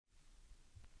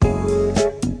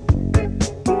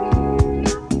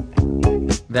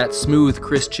That smooth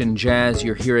Christian jazz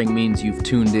you're hearing means you've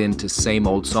tuned in to Same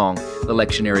Old Song, the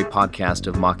lectionary podcast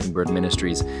of Mockingbird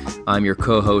Ministries. I'm your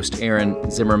co-host,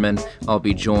 Aaron Zimmerman. I'll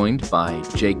be joined by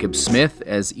Jacob Smith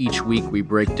as each week we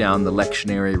break down the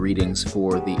lectionary readings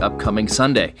for the upcoming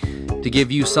Sunday to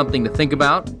give you something to think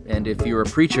about, and if you're a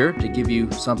preacher, to give you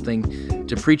something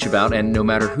to preach about, and no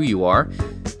matter who you are,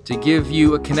 to give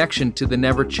you a connection to the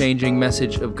never-changing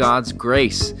message of God's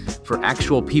grace for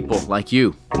actual people like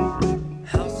you.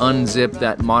 Unzip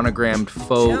that monogrammed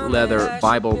faux leather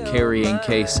Bible carrying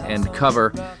case and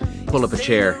cover, pull up a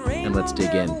chair, and let's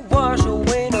dig in.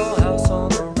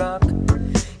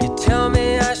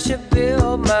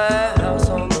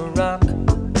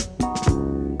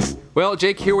 Well,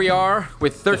 Jake, here we are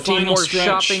with 13 more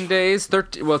shopping days,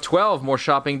 12 more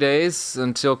shopping days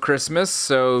until Christmas.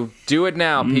 So do it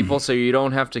now, people, so you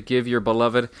don't have to give your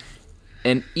beloved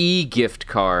an e-gift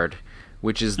card,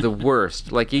 which is the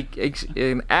worst. Like,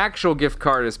 an actual gift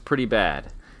card is pretty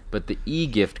bad, but the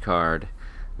e-gift card,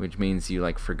 which means you,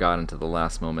 forgot until the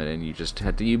last moment, and you just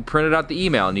you printed out the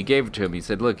email, and you gave it to him. You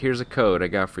said, look, here's a code I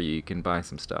got for you. You can buy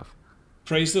some stuff.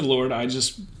 Praise the Lord. I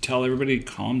just tell everybody to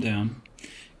calm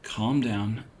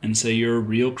down, and say you're a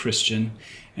real Christian,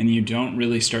 and you don't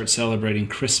really start celebrating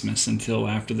Christmas until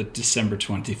after the December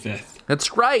 25th.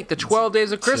 That's right, the 12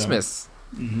 days of Christmas.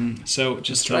 So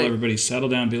just tell everybody, settle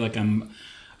down, be like, I'm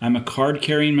a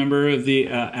card-carrying member of the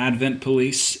Advent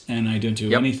Police, and I don't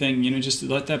do anything. Just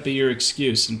let that be your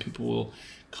excuse, and people will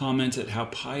comment at how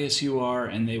pious you are,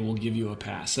 and they will give you a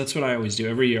pass. That's what I always do.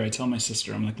 Every year I tell my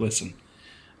sister, I'm like, listen,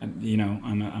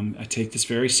 I take this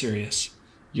very serious.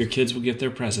 Your kids will get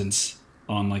their presents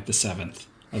on the 7th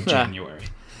of January.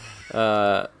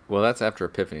 Well, that's after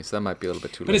Epiphany, so that might be a little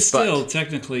bit too late. But it's still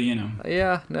technically,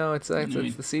 Yeah, no, it's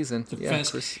the season.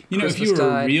 If you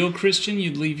were a real Christian,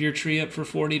 you'd leave your tree up for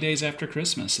 40 days after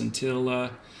Christmas until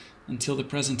the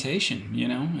presentation,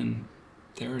 and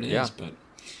there it is. Yeah. But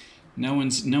no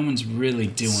one's really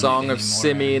doing Song it of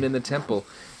Simeon in the temple.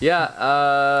 Yeah,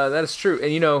 that is true.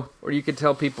 And or you could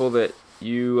tell people that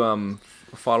you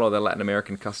follow the Latin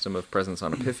American custom of presents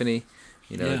on Epiphany.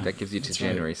 That gives you to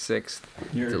January 6th.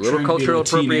 It's a little cultural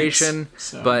appropriation,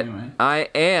 but anyway. I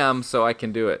am, so I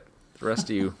can do it. The rest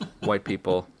of you white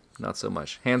people, not so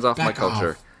much. Hands off my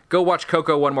culture. Go watch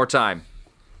Coco one more time.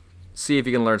 See if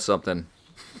you can learn something.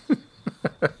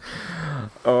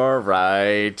 All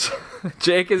right.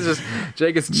 Jake is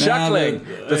chuckling.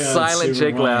 The silent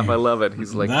Jake laugh. I love it.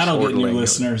 He's that'll get new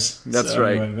listeners. That's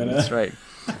right. That's right.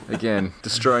 Again,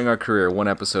 destroying our career one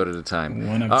episode at a time.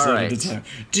 One episode at a time.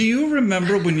 Do you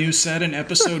remember when you said in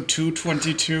episode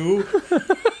 222?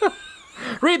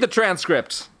 Read the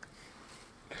transcript.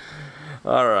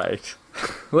 All right.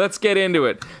 Let's get into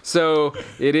it. So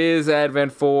it is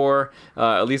Advent 4.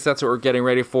 At least that's what we're getting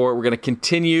ready for. We're going to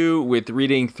continue with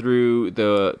reading through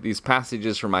these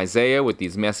passages from Isaiah with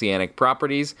these messianic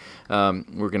properties. We're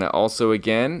going to also,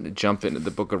 again, jump into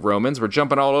the book of Romans. We're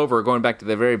jumping all over, going back to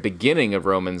the very beginning of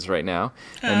Romans right now.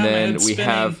 And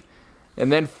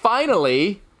then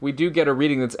finally, we do get a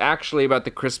reading that's actually about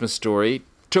the Christmas story.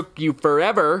 Took you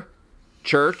forever,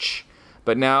 church.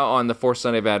 But now on the fourth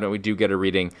Sunday of Advent, we do get a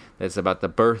reading that's about the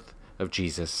birth of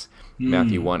Jesus,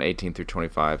 Matthew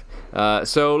 1:18-25.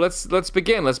 So let's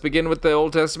begin. Let's begin with the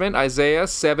Old Testament, Isaiah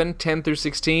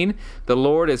 7:10-16. The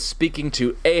Lord is speaking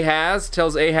to Ahaz,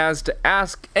 tells Ahaz to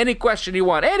ask any question you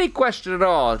want, any question at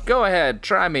all. Go ahead,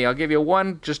 try me. I'll give you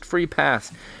one just free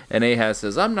pass. And Ahaz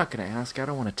says, I'm not going to ask. I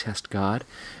don't want to test God.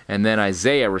 And then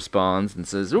Isaiah responds and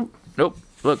says, nope,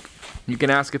 look, you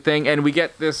can ask a thing. And we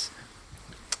get this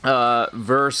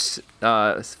verse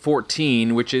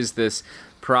 14, which is this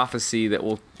prophecy that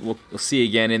we'll see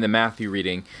again in the Matthew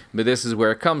reading, but this is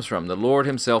where it comes from. The Lord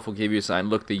himself will give you a sign.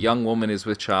 Look, the young woman is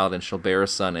with child and shall bear a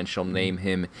son and shall name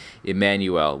him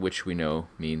Emmanuel, which we know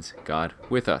means God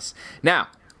with us. Now,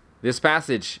 this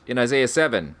passage in Isaiah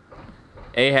 7,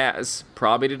 Ahaz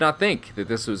probably did not think that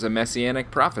this was a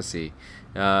messianic prophecy,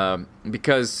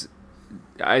 because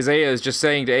Isaiah is just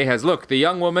saying to Ahaz, look, the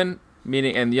young woman,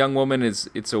 and young woman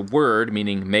it's a word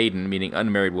meaning maiden, meaning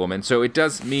unmarried woman. So it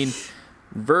does mean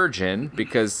virgin,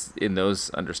 because in those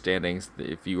understandings,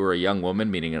 if you were a young woman,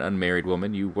 meaning an unmarried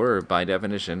woman, you were by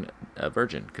definition a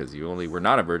virgin, because you only were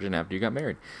not a virgin after you got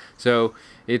married. So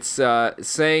it's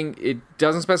saying, it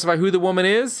doesn't specify who the woman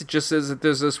is. It just says that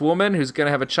there's this woman who's going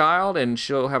to have a child, and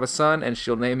she'll have a son, and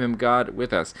she'll name him God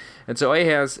with us. And so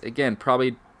Ahaz, again,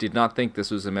 probably did not think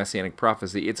this was a messianic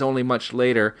prophecy. It's only much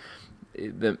later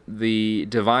the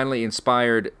divinely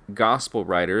inspired gospel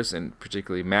writers, and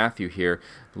particularly Matthew here,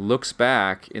 looks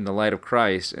back in the light of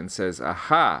Christ and says,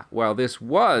 aha, well, this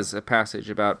was a passage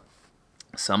about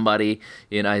somebody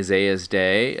in Isaiah's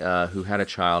day who had a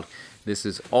child. This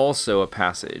is also a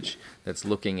passage that's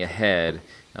looking ahead.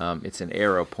 It's an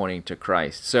arrow pointing to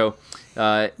Christ. So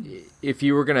if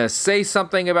you were going to say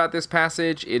something about this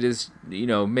passage, it is,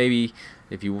 maybe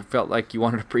if you felt like you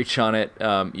wanted to preach on it,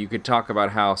 you could talk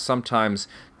about how sometimes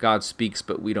God speaks,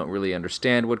 but we don't really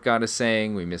understand what God is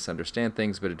saying. We misunderstand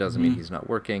things, but it doesn't mean he's not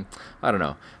working. I don't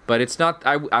know. But it's not,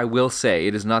 I will say,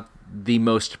 it is not the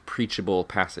most preachable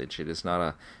passage. It is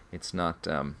not it's not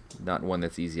one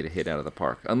that's easy to hit out of the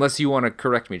park. Unless you want to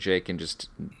correct me, Jake, and just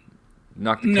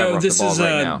knock the cover off the ball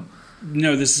right now.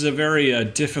 No, this is a very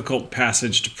difficult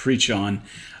passage to preach on,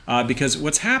 because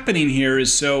what's happening here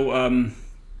is so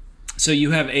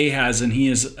you have Ahaz, and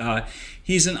he's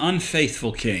an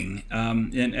unfaithful king,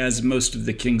 and as most of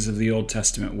the kings of the Old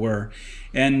Testament were,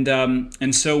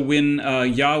 and so when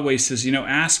Yahweh says,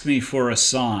 ask me for a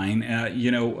sign,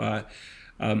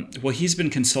 well, he's been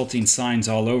consulting signs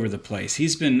all over the place.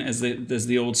 He's been, as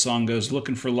the old song goes,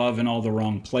 looking for love in all the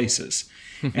wrong places.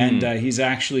 And he's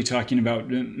actually talking about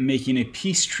making a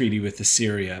peace treaty with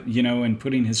Assyria, and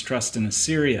putting his trust in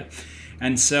Assyria.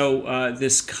 And so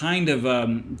this kind of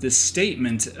this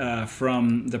statement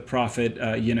from the prophet,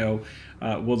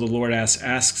 well, the Lord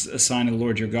asks a sign of the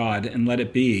Lord your God, and let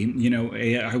it be.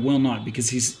 I will not,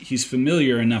 because he's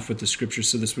familiar enough with the scripture.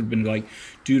 So this would have been like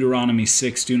Deuteronomy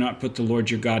 6, do not put the Lord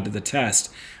your God to the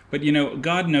test. But,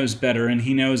 God knows better, and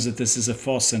he knows that this is a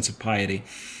false sense of piety.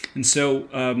 And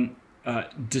so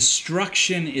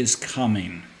destruction is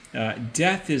coming.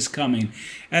 Death is coming,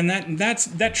 and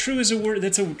that true is a word.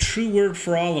 That's a true word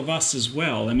for all of us as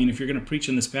well. I mean, if you're going to preach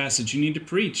in this passage, you need to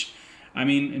preach. I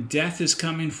mean, death is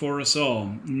coming for us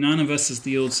all. None of us, as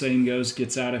the old saying goes,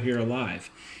 gets out of here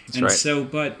alive. That's right. So,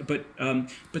 but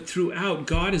throughout,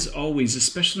 God is always,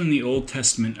 especially in the Old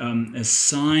Testament, as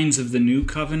signs of the new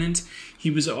covenant,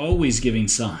 he was always giving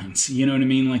signs. You know what I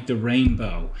mean? Like the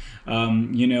rainbow,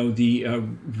 the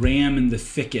ram in the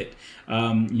thicket.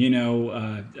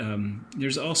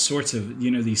 There's all sorts of,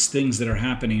 these things that are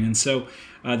happening. And so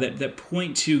that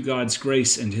point to God's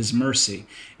grace and his mercy.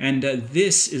 And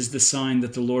this is the sign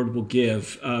that the Lord will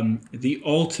give, the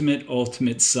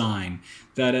ultimate sign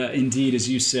that indeed, as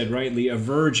you said rightly, a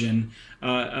virgin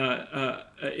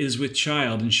is with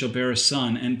child and shall bear a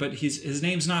son. But his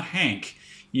name's not Hank.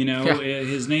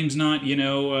 His name's not,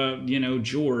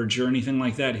 George or anything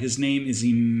like that. His name is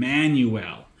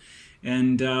Emmanuel.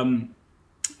 And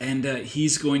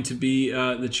he's going to be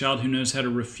the child who knows how to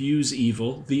refuse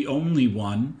evil, the only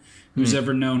one who's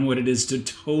ever known what it is to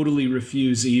totally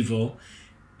refuse evil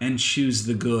and choose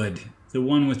the good, the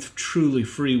one with truly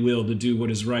free will to do what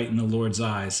is right in the Lord's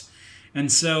eyes.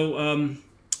 And so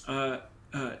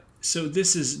so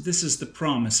this is the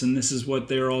promise, and this is what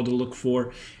they're all to look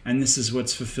for, and this is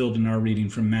what's fulfilled in our reading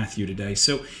from Matthew today.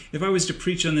 So if I was to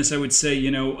preach on this, I would say,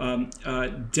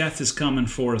 death is coming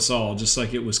for us all, just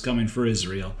like it was coming for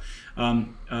Israel.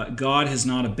 God has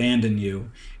not abandoned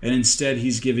you, and instead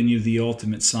he's given you the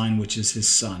ultimate sign, which is his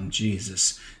son,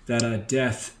 Jesus, that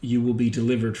death, you will be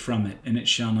delivered from it, and it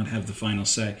shall not have the final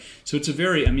say. So it's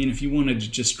if you wanted to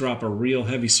just drop a real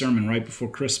heavy sermon right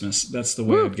before Christmas, that's the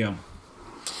way I'd go.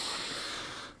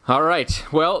 All right.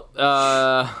 Well,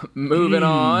 moving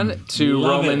on to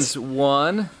Romans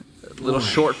 1, a little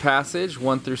short passage,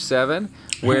 1 through 7,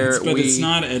 where it's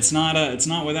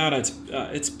not without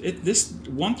this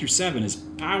 1 through 7 is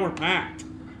power packed.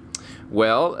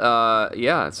 Well,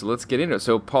 so let's get into it.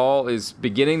 So Paul is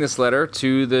beginning this letter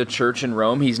to the church in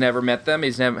Rome. He's never met them.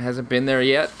 Hasn't been there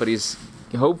yet, but he's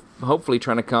hopefully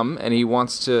trying to come, and he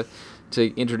wants to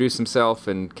introduce himself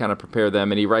and kind of prepare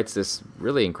them. And he writes this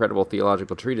really incredible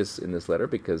theological treatise in this letter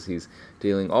because he's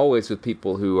dealing always with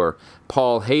people who are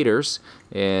Paul haters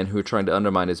and who are trying to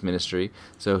undermine his ministry.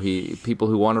 So people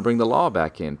who want to bring the law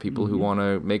back in, people who want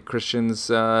to make Christians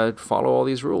follow all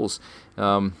these rules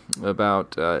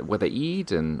about what they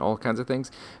eat and all kinds of things.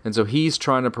 And so he's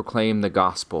trying to proclaim the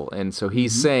gospel. And so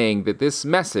he's saying that this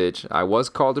message, I was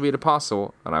called to be an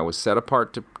apostle and I was set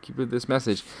apart to keep this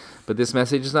message. But this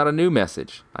message is not a new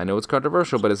message. I know it's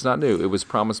controversial, but it's not new. It was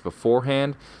promised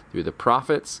beforehand through the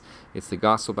prophets. It's the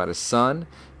gospel about his son.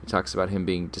 He talks about him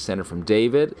being descended from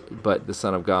David, but the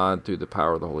Son of God through the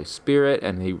power of the Holy Spirit,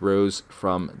 and he rose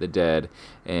from the dead.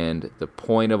 And the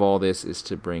point of all this is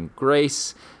to bring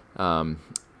grace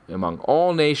among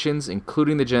all nations,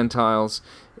 including the Gentiles,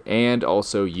 and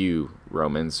also you,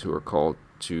 Romans, who are called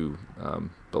to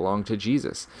belong to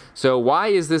Jesus. So why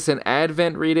is this an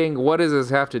Advent reading? What does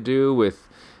this have to do with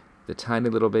the tiny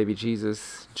little baby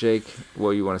Jesus? Jake,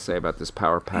 what do you want to say about this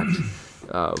power-packed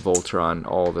Voltron,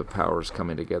 all the powers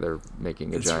coming together,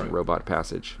 making a giant robot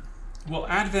passage? Well,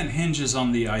 Advent hinges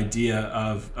on the idea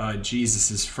of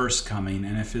Jesus' first coming,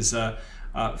 and if his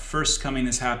first coming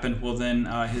has happened, well, then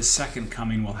his second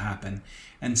coming will happen.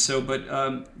 And so, but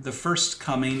the first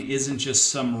coming isn't just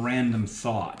some random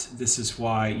thought. This is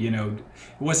why, it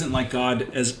wasn't like God,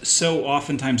 as so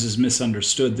oftentimes is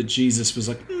misunderstood, that Jesus was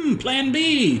like, plan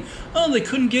B. Oh, they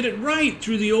couldn't get it right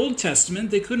through the Old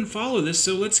Testament. They couldn't follow this,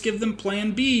 so let's give them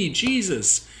plan B,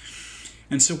 Jesus.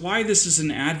 And so why this is an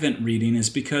Advent reading is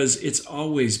because it's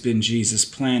always been Jesus'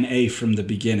 plan A from the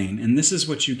beginning. And this is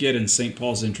what you get in St.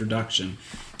 Paul's introduction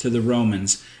to the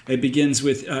Romans. It begins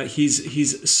with,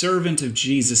 he's servant of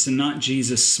Jesus and not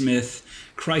Jesus Smith.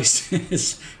 Christ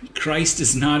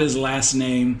is not his last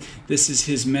name. This is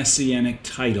his messianic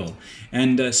title.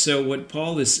 And so what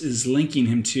Paul is linking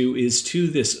him to is to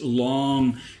this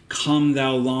come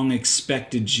thou long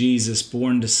expected Jesus,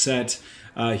 born to set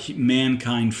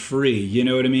mankind free. You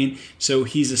know what I mean? So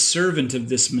he's a servant of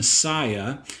this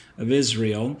Messiah of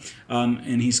Israel,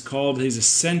 and he's a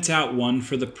sent out one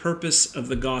for the purpose of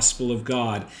the gospel of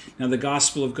God. Now, the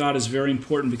gospel of God is very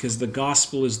important because the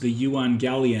gospel is the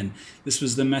euangelion. This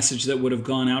was the message that would have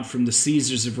gone out from the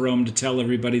Caesars of Rome to tell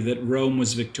everybody that Rome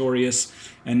was victorious,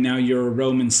 and now you're a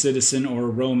Roman citizen or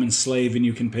a Roman slave, and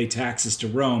you can pay taxes to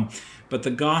Rome. But the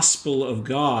gospel of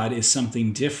God is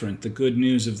something different. The good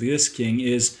news of this king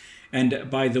is, and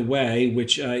by the way,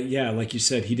 which, like you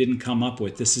said, he didn't come up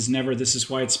with. This is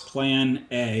why it's plan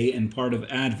A and part of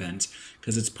Advent,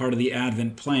 because it's part of the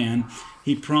Advent plan.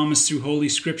 He promised through Holy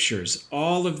Scriptures.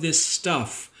 All of this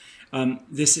stuff,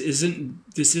 this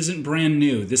isn't brand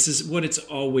new. This is what it's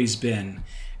always been.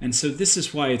 And so this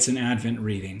is why it's an Advent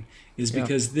reading, is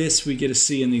because this we get to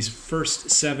see in these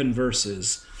first 7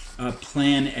 verses,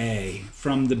 plan A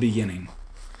from the beginning.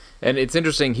 And it's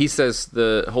interesting, he says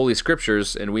the Holy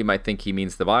Scriptures, and we might think he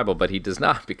means the Bible, but he does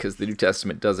not, because the New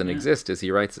Testament doesn't exist as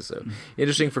he writes it. So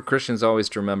interesting for Christians always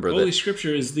to remember that. Holy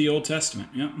Scripture is the Old Testament.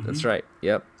 Yeah, That's right.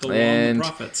 Yep. The law and the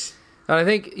prophets. And I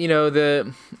think,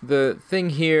 the thing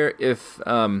here, if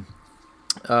that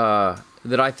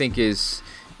I think is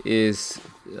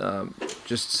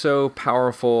just so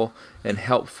powerful and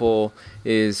helpful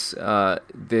is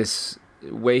this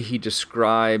way he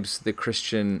describes the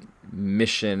Christian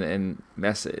mission and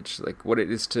message. Like, what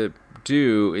it is to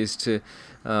do is to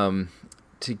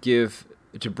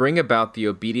bring about the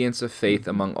obedience of faith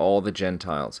among all the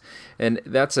Gentiles. And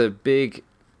that's a big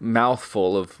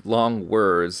mouthful of long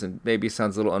words, and maybe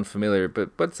sounds a little unfamiliar, but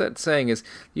what's that saying is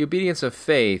the obedience of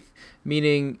faith,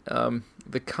 meaning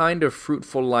the kind of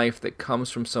fruitful life that comes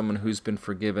from someone who's been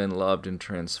forgiven, loved, and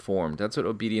transformed. That's what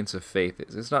obedience of faith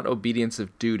is. It's not obedience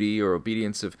of duty or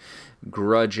obedience of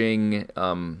grudging,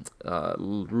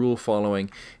 rule following.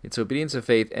 It's obedience of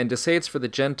faith. And to say it's for the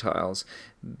Gentiles,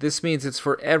 this means it's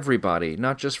for everybody,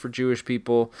 not just for Jewish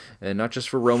people and not just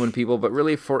for Roman people, but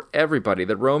really for everybody.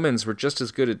 The Romans were just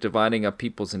as good at dividing up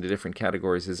peoples into different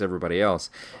categories as everybody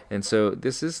else. And so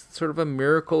this is sort of a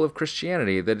miracle of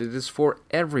Christianity, that it is for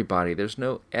everybody. There's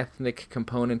no ethnic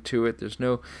component to it. There's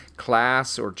no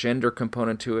class or gender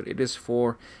component to it. It is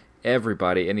for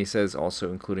everybody, and he says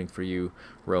also including for you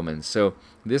Romans. So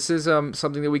this is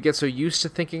something that we get so used to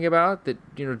thinking about, that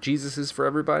Jesus is for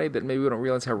everybody, that maybe we don't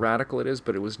realize how radical it is,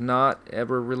 but it was not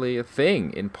ever really a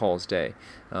thing in Paul's day.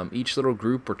 Each little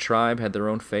group or tribe had their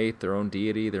own faith, their own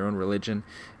deity, their own religion,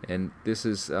 and this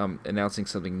is announcing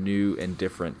something new and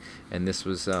different. And this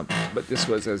was but this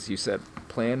was, as you said,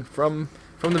 planned from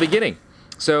the beginning.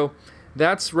 So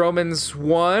that's Romans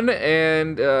 1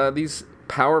 and these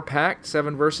power-packed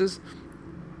 7 verses.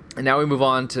 And now we move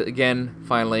on to, again,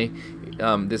 finally,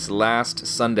 this last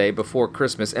Sunday before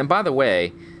Christmas. And by the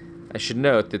way, I should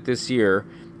note that this year,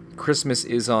 Christmas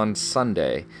is on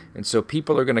Sunday. And so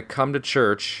people are going to come to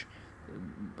church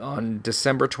on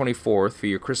December 24th for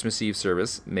your Christmas Eve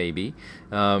service, maybe.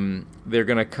 They're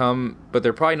going to come, but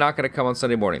they're probably not going to come on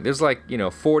Sunday morning. There's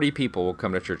 40 people will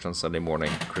come to church on Sunday morning,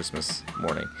 Christmas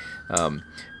morning.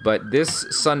 But this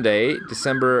Sunday,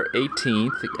 December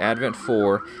 18th, Advent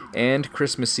 4, and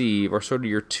Christmas Eve are sort of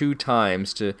your 2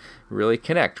 times to really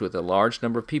connect with a large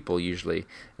number of people usually.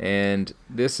 And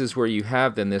this is where you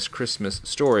have then this Christmas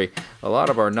story. A lot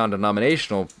of our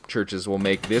non-denominational churches will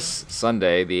make this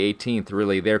Sunday, the 18th,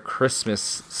 really their Christmas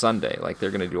Sunday. Like, they're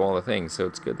going to do all the things, so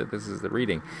it's good that this is the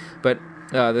reading. But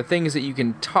the things that you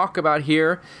can talk about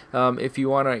here, if you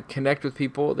want to connect with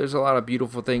people, there's a lot of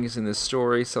beautiful things in this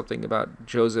story. Something about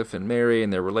Joseph and Mary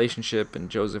and their relationship, and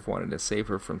Joseph wanted to save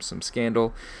her from some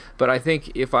scandal. But I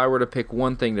think if I were to pick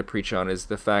one thing to preach on, is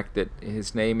the fact that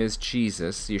his name is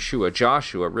Jesus, Yeshua,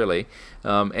 Joshua, really,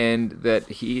 and that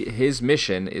his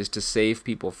mission is to save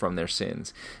people from their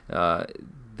sins.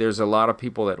 there's a lot of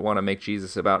people that want to make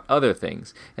Jesus about other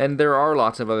things. And there are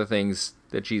lots of other things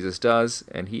that Jesus does,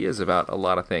 and he is about a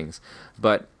lot of things.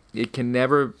 But it can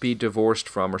never be divorced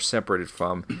from or separated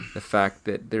from the fact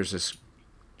that there's this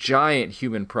giant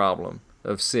human problem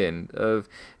of sin.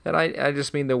 And I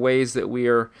just mean the ways that we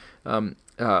are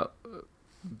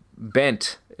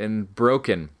bent and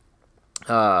broken,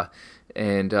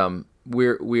 and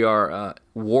we are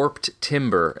warped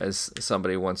timber, as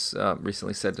somebody once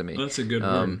recently said to me. Well, that's a good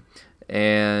word.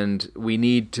 And we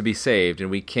need to be saved, and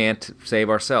we can't save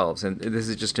ourselves. And this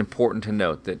is just important to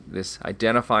note that this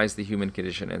identifies the human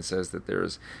condition and says that there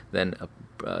is then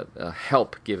a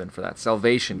help given for that,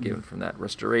 salvation given from that,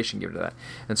 restoration given to that.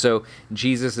 And so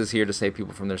Jesus is here to save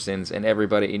people from their sins, and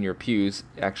everybody in your pews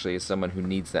actually is someone who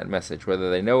needs that message,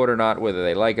 whether they know it or not, whether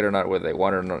they like it or not, whether they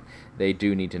want it or not. They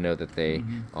do need to know that they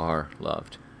are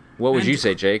loved. What would you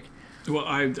say, Jake? Well,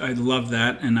 I love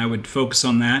that, and I would focus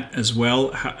on that as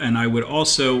well. And I would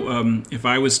also, if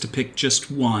I was to pick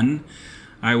just one,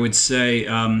 I would say,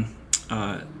 well,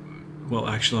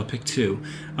 actually, I'll pick two.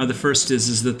 The first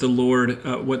is that the Lord,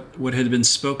 what had been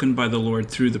spoken by the Lord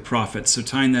through the prophets. So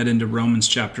tying that into Romans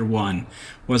chapter 1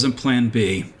 wasn't plan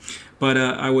B. But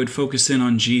I would focus in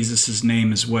on Jesus'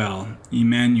 name as well,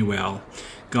 Emmanuel.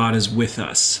 God is with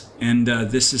us. And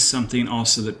this is something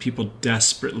also that people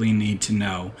desperately need to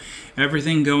know.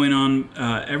 Everything going on,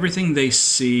 everything they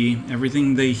see,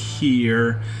 everything they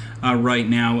hear right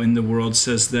now in the world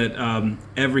says that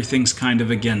everything's kind of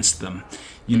against them.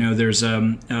 You know, there's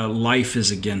life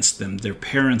is against them. Their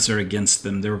parents are against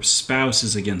them. Their spouse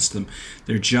is against them.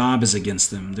 Their job is against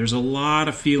them. There's a lot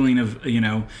of feeling of,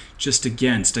 just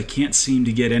against. I can't seem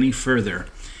to get any further.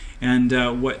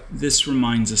 And what this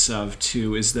reminds us of,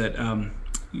 too, is that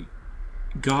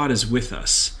God is with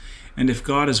us. And if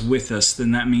God is with us,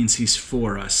 then that means he's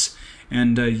for us.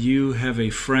 And you have a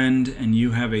friend, and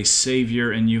you have a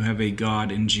Savior, and you have a God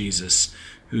in Jesus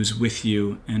who's with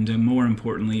you, and more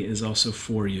importantly, is also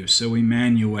for you. So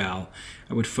Emmanuel,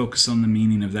 I would focus on the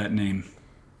meaning of that name.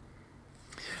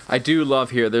 I do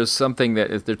love here, there's something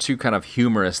there are two kind of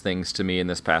humorous things to me in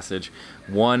this passage.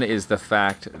 One is the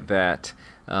fact that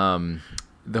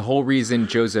the whole reason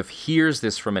Joseph hears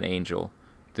this from an angel,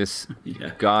 this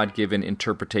God-given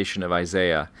interpretation of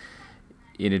Isaiah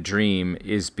in a dream,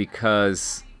 is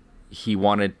because he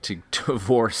wanted to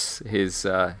divorce his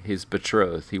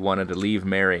betrothed. He wanted to leave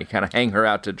Mary, kind of hang her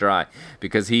out to dry,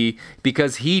 because he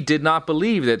did not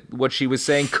believe that what she was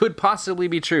saying could possibly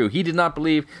be true. He did not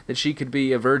believe that she could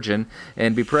be a virgin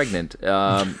and be pregnant.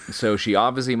 So she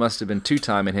obviously must have been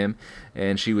two-timing him,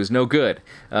 and she was no good.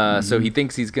 So he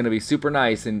thinks he's going to be super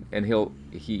nice, and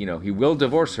he will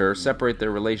divorce her, separate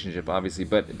their relationship, obviously,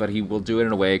 but he will do it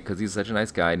in a way, because he's such a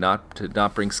nice guy,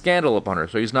 not bring scandal upon her.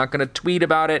 So he's not going to tweet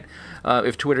about it.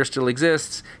 If Twitter still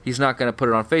exists, he's not going to put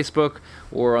it on Facebook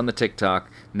or on the TikTok.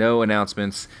 No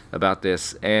announcements about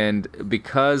this. And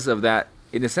because of that,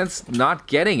 in a sense, not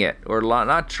getting it or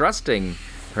not trusting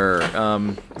her.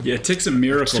 It takes a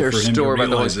miracle for him to by the Holy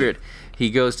realize Spirit. it.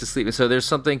 He goes to sleep. So there's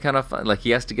something kind of fun. Like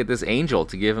he has to get this angel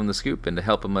to give him the scoop and to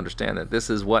help him understand that this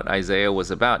is what Isaiah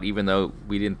was about, even though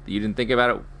you didn't think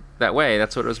about it that way.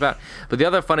 That's what it was about. But the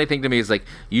other funny thing to me is like,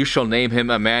 you shall name him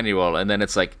Emmanuel, and then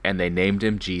it's like, and they named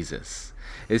him Jesus.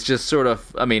 It's just sort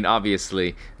of,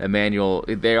 obviously, Emmanuel,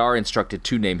 they are instructed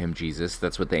to name him Jesus.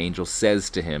 That's what the angel says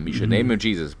to him. You should name him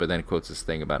Jesus, but then it quotes this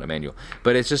thing about Emmanuel.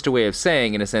 But it's just a way of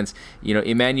saying, in a sense,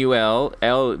 Emmanuel,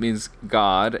 El means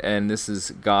God, and this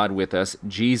is God with us.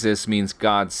 Jesus means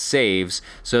God saves.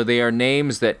 So they are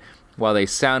names that, while they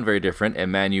sound very different,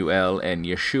 Emmanuel and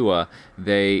Yeshua,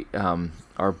 they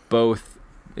are both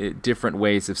different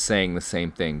ways of saying the same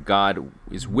thing. God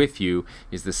is with you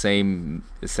is the same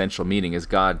essential meaning as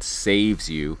God saves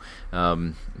you.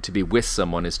 To be with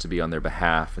someone is to be on their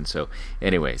behalf. And so,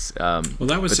 anyways. Well,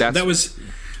 that was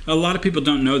a lot of people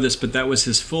don't know this, but that was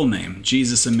his full name,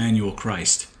 Jesus Emmanuel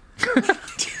Christ.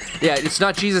 Yeah, it's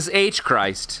not Jesus H.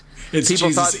 Christ. It's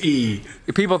Jesus E.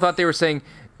 People thought they were saying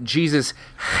Jesus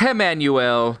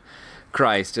Emmanuel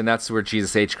Christ, and that's where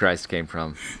Jesus H. Christ came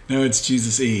from. No, it's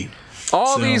Jesus E.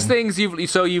 All these things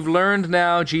you've learned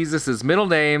now Jesus' middle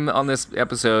name on this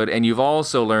episode, and you've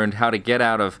also learned how to get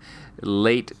out of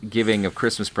late giving of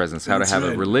Christmas presents, how to have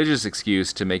a religious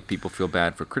excuse to make people feel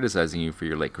bad for criticizing you for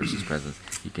your late Christmas presents.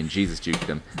 You can Jesus juke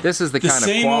them. This is the kind of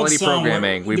quality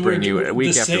programming we bring you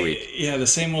week after week. Yeah, the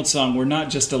same old song. We're not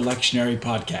just a lectionary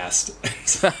podcast.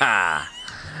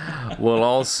 We'll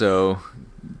also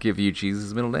give you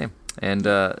Jesus' middle name. And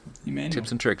Emmanuel.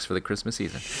 Tips and tricks for the Christmas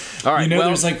season. All right.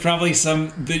 There's like probably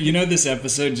this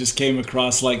episode just came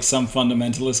across like some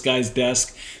fundamentalist guy's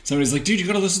desk. Somebody's like, dude, you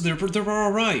got to listen. They're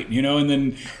all right,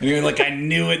 and you're like, I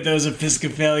knew it. Those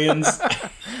Episcopalians.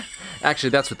 Actually,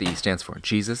 that's what the E stands for.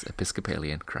 Jesus,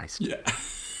 Episcopalian, Christ. Yeah.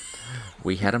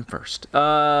 We had him first.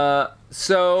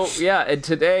 So yeah, and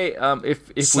today,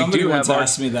 if somebody we do once have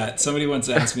asked me that. Somebody once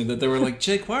asked me that. They were like,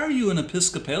 Jake, why are you an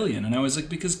Episcopalian? And I was like,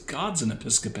 because God's an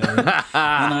Episcopalian,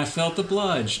 and I felt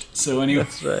obliged. So anyway,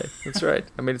 that's right.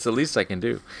 I mean, it's the least I can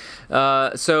do.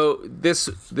 So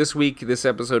this week, this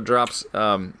episode drops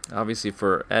obviously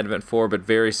for Advent 4, but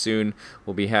very soon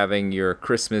we'll be having your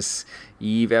Christmas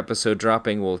Eve episode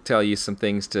dropping. We'll tell you some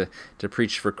things to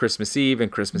preach for Christmas Eve and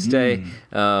Christmas Day,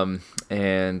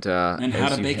 and how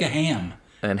to bake a ham.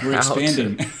 And we're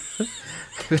expanding.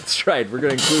 That's right. We're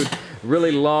going to include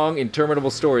really long, interminable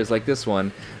stories like this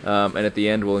one, and at the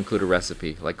end we'll include a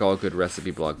recipe, like all good recipe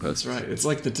blog posts. That's right. It's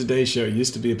like the Today Show. It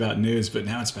used to be about news, but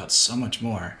now it's about so much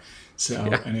more. So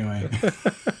anyway.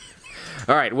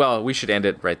 All right. Well, we should end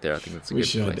it right there. I think that's a good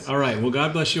place. All right. Well,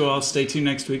 God bless you all. Stay tuned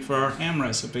next week for our ham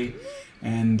recipe,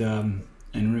 and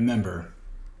remember,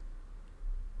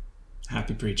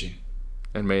 happy preaching.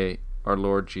 And may our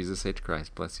Lord Jesus H.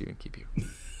 Christ bless you and keep you.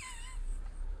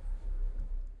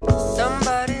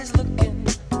 Somebody's looking,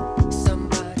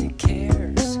 somebody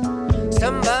cares,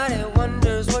 somebody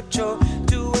wonders what you're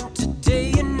doing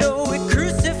today. We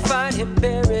crucified him,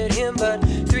 buried him, but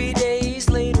 3 days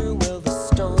later, well, the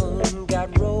stone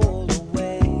got rolled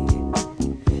away.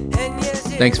 And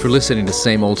thanks for listening to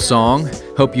Same Old Song.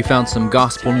 Hope you found some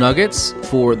gospel nuggets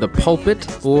for the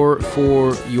pulpit or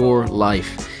for your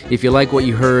life. If you like what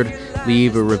you heard,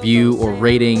 leave a review or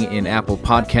rating in Apple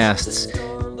Podcasts.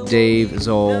 Dave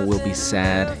Zoll will be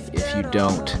sad if you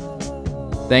don't.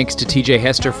 Thanks to TJ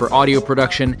Hester for audio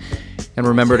production, and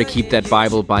remember to keep that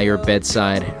Bible by your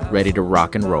bedside, ready to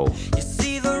rock and roll.